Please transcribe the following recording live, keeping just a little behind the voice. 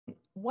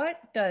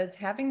What does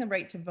having the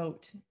right to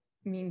vote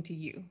mean to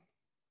you?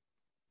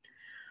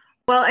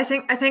 Well, I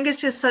think it's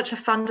just such a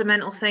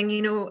fundamental thing,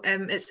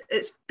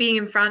 it's being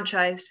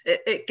enfranchised.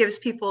 It gives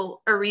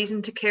people a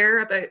reason to care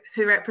about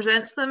who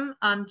represents them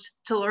and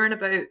to learn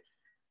about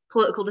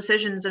political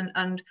decisions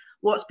and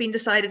what's been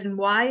decided and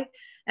why.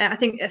 I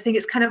think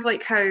it's kind of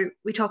like how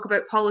we talk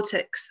about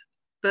politics,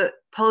 but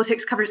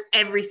politics covers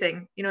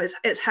everything.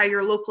 It's how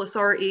your local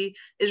authority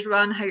is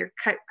run,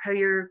 how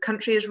your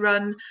country is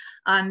run,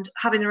 and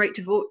having the right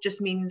to vote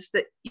just means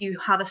that you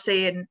have a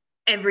say in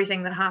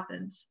everything that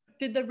happens.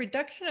 Did the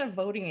reduction of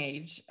voting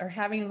age or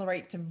having the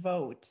right to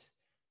vote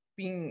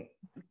being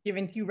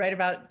given to you right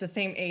about the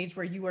same age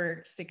where you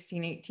were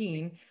 16,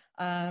 18,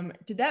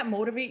 did that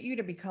motivate you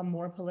to become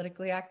more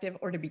politically active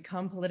or to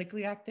become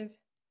politically active?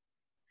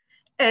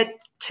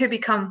 To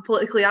become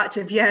politically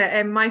active, yeah.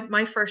 And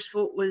my first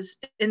vote was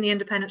in the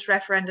independence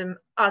referendum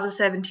as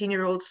a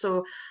 17-year-old.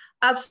 So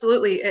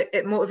absolutely,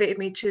 it motivated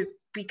me to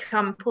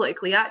become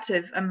politically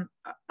active.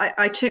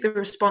 I took the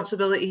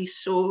responsibility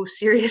so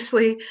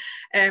seriously.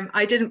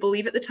 I didn't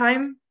believe at the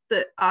time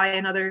that I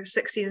and other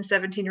 16 and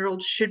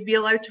 17-year-olds should be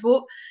allowed to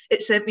vote.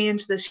 It sent me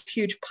into this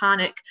huge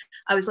panic.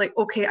 I was like,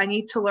 okay, I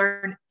need to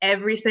learn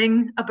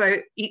everything about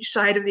each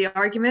side of the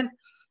argument.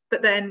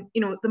 But then,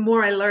 the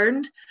more I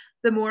learned,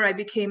 the more I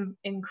became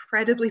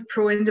incredibly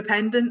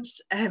pro-independence.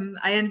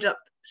 I ended up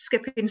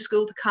skipping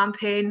school to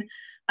campaign,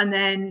 and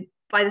then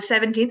by the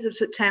 17th of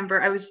September,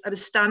 I was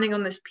standing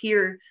on this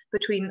pier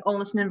between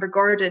Alness and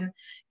Invergordon,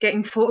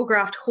 getting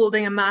photographed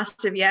holding a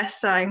massive yes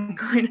sign,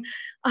 going,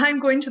 "I'm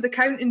going to the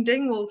count in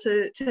Dingwall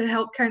to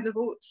help count the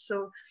votes."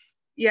 So,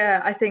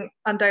 yeah, I think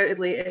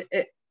undoubtedly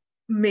it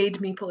made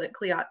me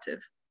politically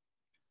active.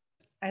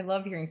 I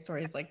love hearing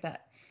stories like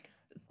that.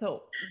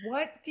 So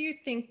what do you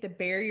think the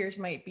barriers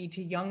might be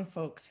to young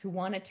folks who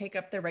want to take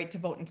up their right to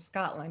vote in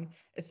Scotland,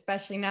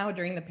 especially now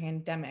during the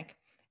pandemic?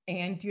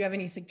 And do you have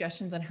any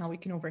suggestions on how we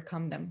can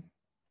overcome them?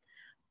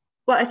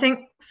 Well, I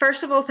think,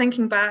 first of all,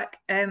 thinking back,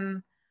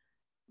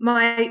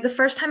 the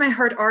first time I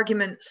heard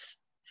arguments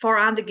for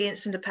and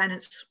against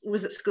independence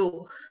was at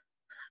school.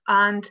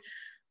 And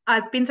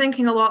I've been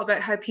thinking a lot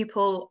about how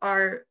people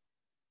are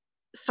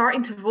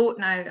starting to vote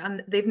now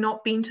and they've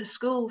not been to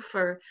school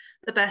for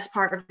the best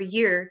part of a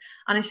year.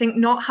 And I think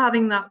not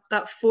having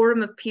that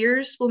forum of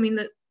peers will mean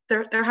that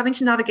they're having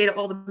to navigate it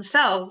all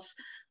themselves.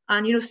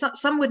 And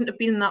some wouldn't have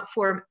been in that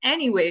forum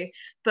anyway,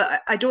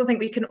 but I don't think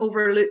we can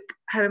overlook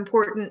how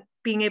important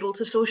being able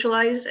to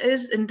socialize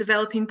is in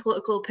developing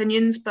political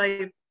opinions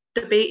by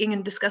debating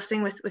and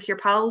discussing with your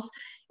pals,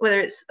 whether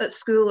it's at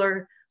school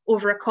or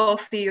over a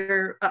coffee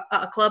or at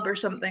a club or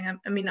something.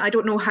 I mean, I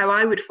don't know how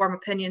I would form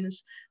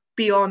opinions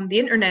beyond the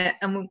internet,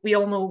 and we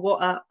all know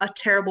what a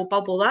terrible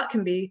bubble that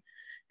can be.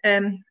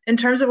 In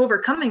terms of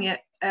overcoming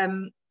it,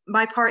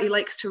 my party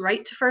likes to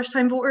write to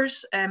first-time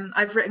voters.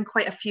 I've written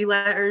quite a few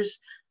letters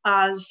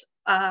as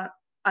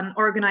an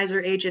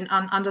organizer agent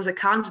and as a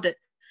candidate,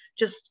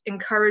 just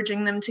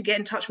encouraging them to get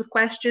in touch with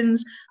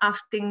questions,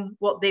 asking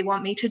what they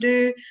want me to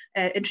do,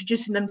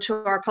 introducing them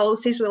to our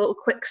policies with a little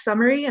quick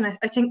summary, and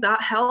I think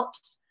that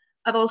helps.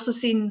 I've also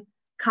seen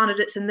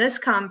candidates in this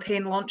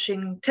campaign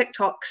launching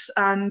TikToks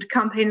and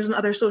campaigns on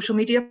other social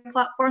media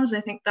platforms,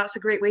 and I think that's a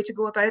great way to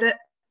go about it.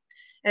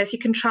 If you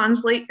can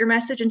translate your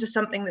message into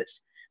something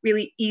that's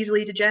really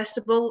easily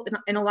digestible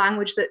in a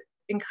language that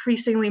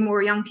increasingly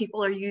more young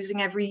people are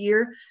using every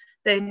year,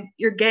 then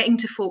you're getting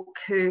to folk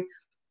who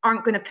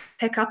aren't going to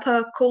pick up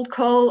a cold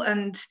call.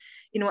 And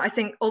I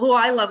think, although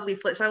I love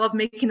leaflets, I love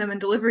making them and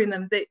delivering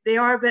them, they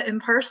are a bit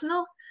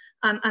impersonal.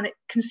 And it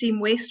can seem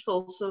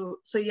wasteful.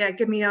 So yeah,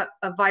 give me a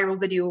viral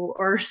video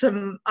or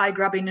some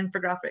eye-grabbing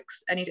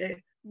infographics any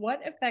day.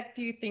 What effect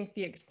do you think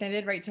the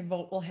extended right to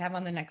vote will have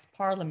on the next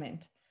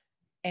Parliament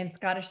and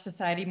Scottish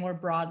society more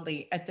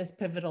broadly at this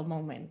pivotal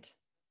moment?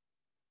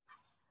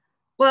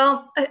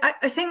 Well,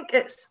 I think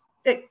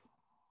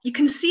you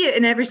can see it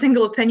in every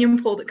single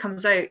opinion poll that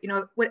comes out.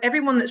 With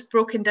everyone that's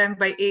broken down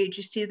by age,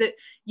 you see that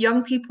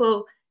young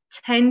people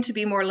tend to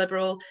be more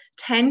liberal,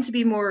 tend to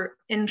be more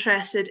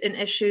interested in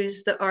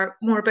issues that are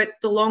more about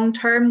the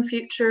long-term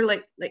future,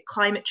 like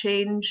climate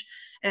change,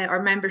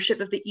 or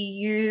membership of the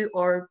EU,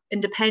 or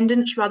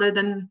independence, rather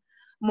than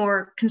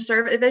more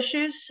conservative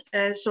issues.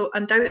 So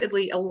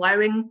undoubtedly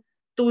allowing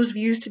those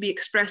views to be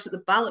expressed at the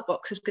ballot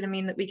box is going to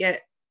mean that we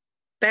get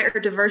better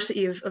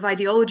diversity of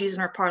ideologies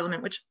in our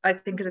parliament, which I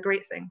think is a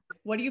great thing.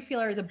 What do you feel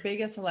are the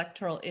biggest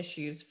electoral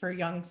issues for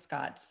Young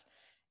Scots?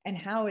 And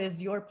how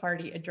is your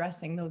party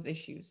addressing those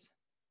issues?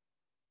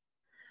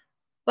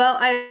 Well,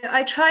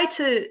 I try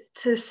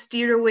to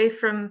steer away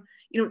from,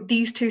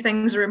 these two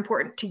things are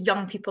important to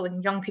young people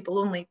and young people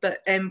only, but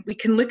we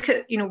can look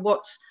at,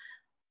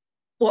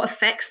 what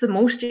affects the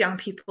most young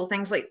people,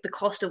 things like the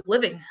cost of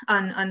living.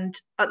 And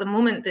at the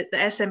moment, the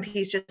SNP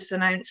has just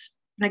announced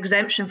an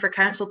exemption for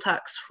council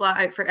tax flat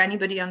out for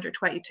anybody under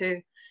 22.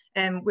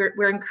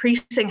 We're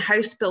increasing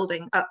house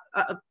building at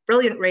a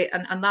brilliant rate,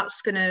 and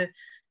that's going to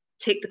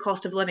take the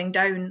cost of living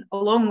down,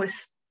 along with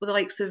the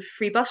likes of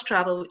free bus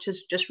travel, which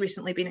has just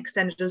recently been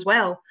extended as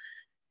well.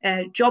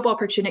 job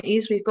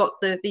opportunities. We've got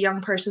the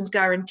Young Person's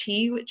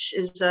Guarantee, which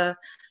is a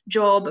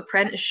job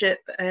apprenticeship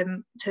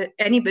to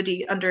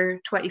anybody under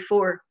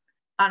 24.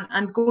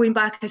 And going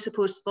back, I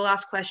suppose, to the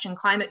last question,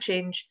 climate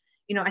change,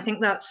 I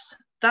think that's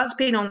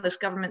been on this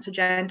government's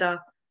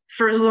agenda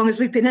for as long as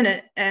we've been in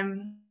it.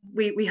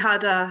 We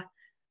had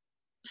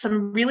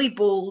some really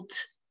bold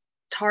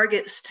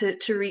targets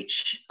to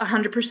reach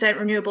 100%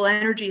 renewable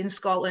energy in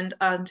Scotland,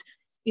 and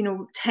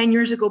 10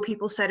 years ago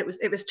people said it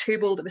was too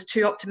bold, it was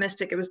too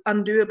optimistic, it was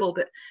undoable,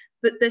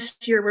 but this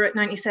year we're at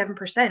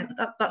 97%.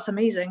 That's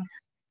amazing.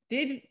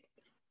 Did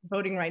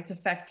voting rights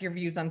affect your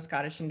views on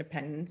Scottish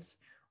independence?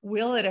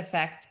 Will it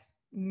affect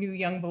new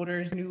young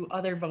voters, new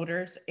other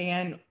voters,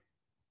 and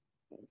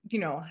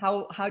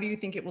how do you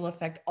think it will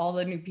affect all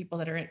the new people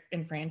that are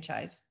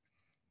enfranchised?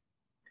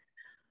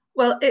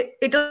 Well,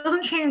 it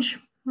doesn't change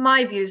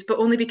my views, but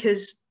only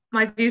because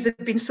my views have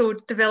been so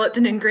developed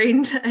and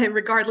ingrained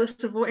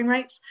regardless of voting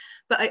rights.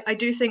 But I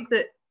do think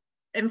that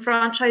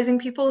enfranchising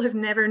people who've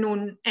never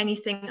known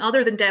anything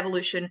other than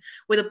devolution,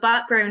 with a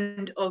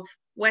background of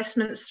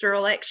Westminster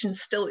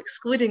elections still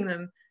excluding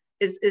them,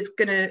 is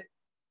going to,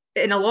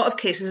 in a lot of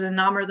cases,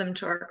 enamor them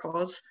to our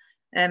cause.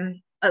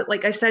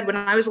 Like I said, when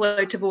I was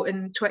allowed to vote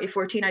in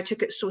 2014, I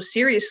took it so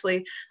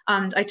seriously,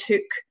 and I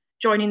took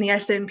joining the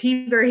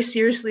SNP very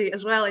seriously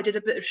as well. I did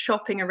a bit of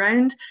shopping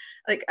around.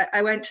 Like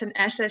I went to an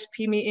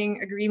SSP meeting,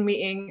 a Green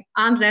meeting,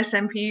 and an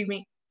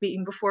SNP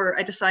meeting before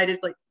I decided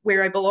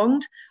where I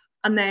belonged.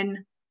 And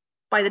then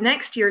by the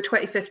next year,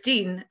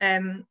 2015,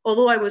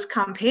 although I was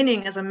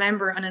campaigning as a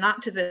member and an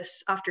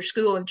activist after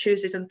school on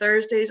Tuesdays and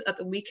Thursdays, at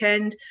the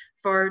weekend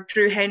for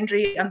Drew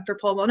Hendry and for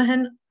Paul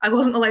Monaghan, I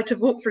wasn't allowed to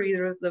vote for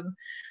either of them.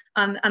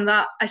 And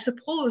that, I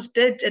suppose,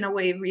 did in a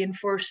way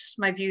reinforce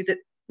my view that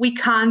we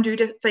can do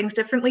things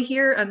differently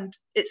here, and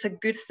it's a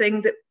good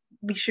thing that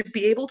we should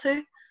be able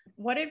to.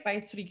 What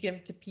advice would you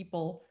give to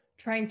people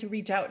trying to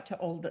reach out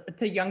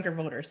to younger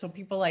voters, so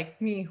people like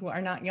me who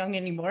are not young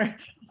anymore,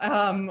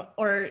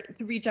 or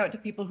to reach out to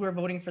people who are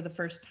voting for the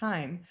first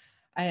time?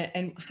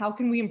 And how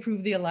can we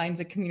improve the lines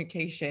of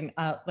communication?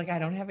 I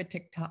don't have a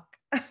TikTok.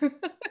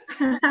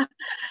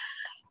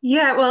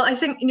 Yeah, well, I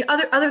think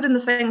other than the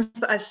things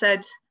that I've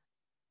said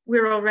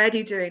we're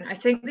already doing, I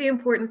think the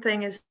important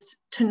thing is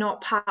to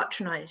not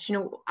patronize.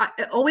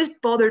 It always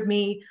bothered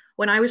me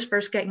when I was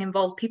first getting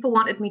involved. People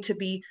wanted me to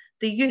be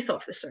the youth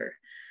officer,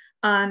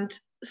 and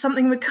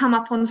something would come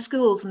up on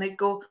schools and they'd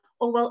go,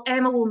 oh, well,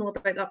 Emma will know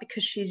about that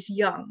because she's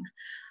young.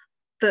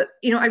 But,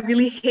 I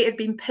really hated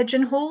being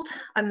pigeonholed,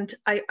 and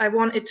I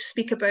wanted to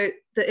speak about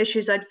the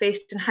issues I'd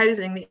faced in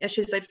housing, the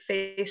issues I'd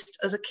faced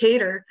as a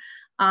carer.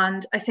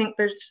 And I think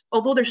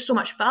although there's so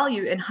much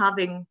value in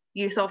having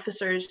youth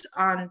officers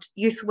and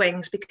youth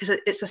wings, because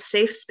it's a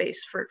safe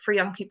space for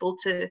young people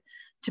to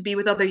be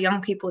with other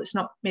young people, it's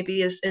not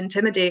maybe as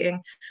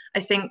intimidating.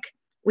 I think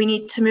we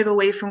need to move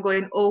away from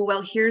going, oh,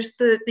 well, here's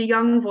the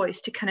young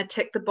voice to kind of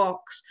tick the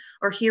box,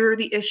 or here are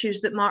the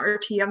issues that matter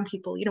to young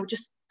people.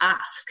 Just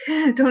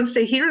ask. Don't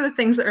say, here are the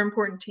things that are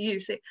important to you.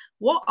 Say,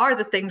 what are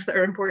the things that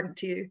are important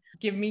to you?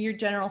 Give me your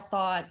general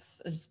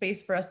thoughts, a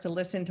space for us to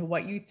listen to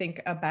what you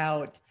think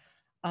about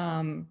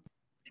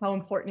how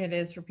important it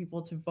is for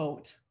people to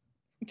vote.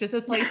 Just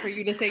a place for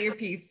you to say your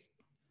piece.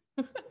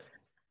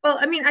 Well,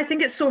 I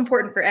think it's so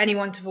important for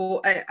anyone to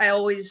vote. I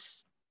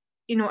always,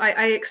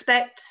 I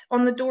expect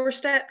on the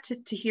doorstep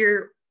to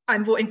hear,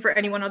 I'm voting for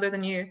anyone other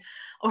than you,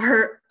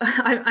 or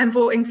I'm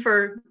voting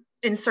for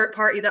insert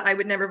party that I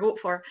would never vote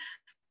for.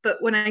 But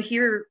when I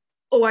hear,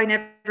 oh, I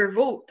never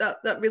vote,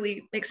 that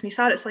really makes me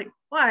sad. It's like,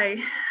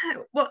 why?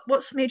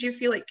 What's made you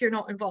feel like you're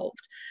not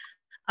involved?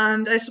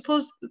 And I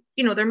suppose,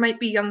 there might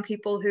be young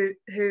people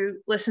who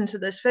listen to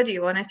this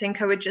video, and I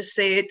think I would just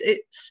say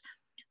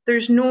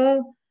there's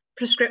no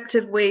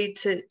prescriptive way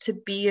to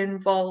be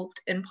involved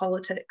in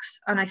politics.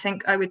 And I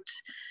think I would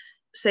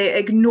say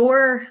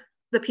ignore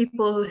the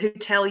people who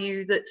tell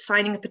you that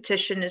signing a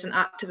petition isn't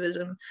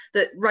activism,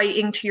 that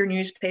writing to your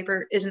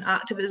newspaper isn't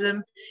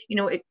activism.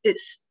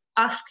 It's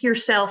ask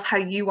yourself how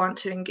you want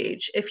to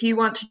engage. If you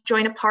want to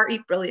join a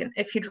party, brilliant.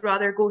 If you'd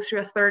rather go through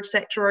a third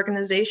sector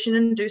organization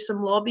and do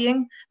some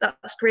lobbying,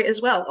 that's great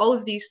as well. All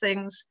of these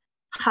things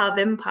have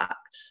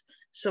impacts.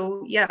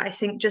 So yeah, I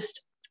think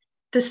just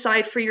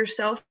decide for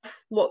yourself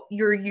what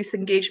your youth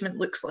engagement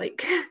looks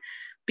like,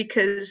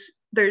 because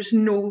there's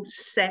no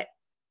set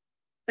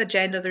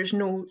agenda, there's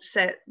no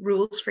set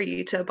rules for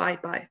you to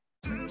abide by.